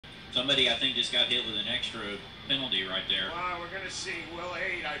Somebody, I think, just got hit with an extra penalty right there. Well, we're going to see Will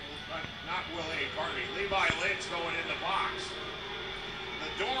Aid, not Will Aid, pardon me, Levi Lynch going in the box.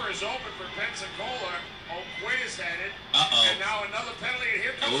 The door is open for Pensacola. O'Quiz headed. And now another penalty, and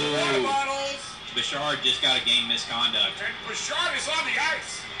here comes the water bottles. Bechard just got a game misconduct. And Bechard is on the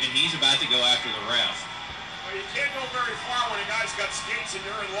ice. And he's about to go after the ref. Well, you can't go very far when a guy's got skates and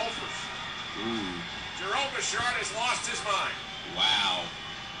you're in loafers. Ooh. Jerome Bechard has lost his mind. Wow.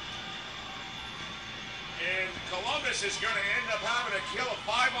 And Columbus is going to end up having to kill a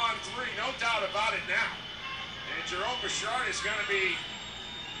 5-on-3, no doubt about it now. And Jerome Bechard is going to be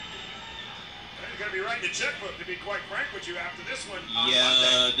writing the checkbook, to be quite frank with you, after this one.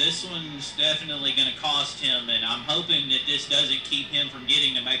 Yeah, this one's definitely going to cost him, and I'm hoping that this doesn't keep him from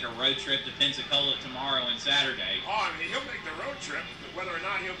getting to make a road trip to Pensacola tomorrow and Saturday. Oh, I mean, he'll make the road trip. Whether or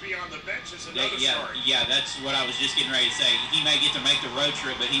not he'll be on the bench is another story. Yeah, that's what I was just getting ready to say. He may get to make the road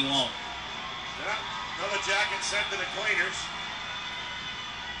trip, but he won't. Yeah, another jacket sent to the cleaners.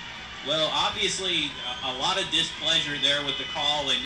 Well, obviously, a lot of displeasure there with the call, and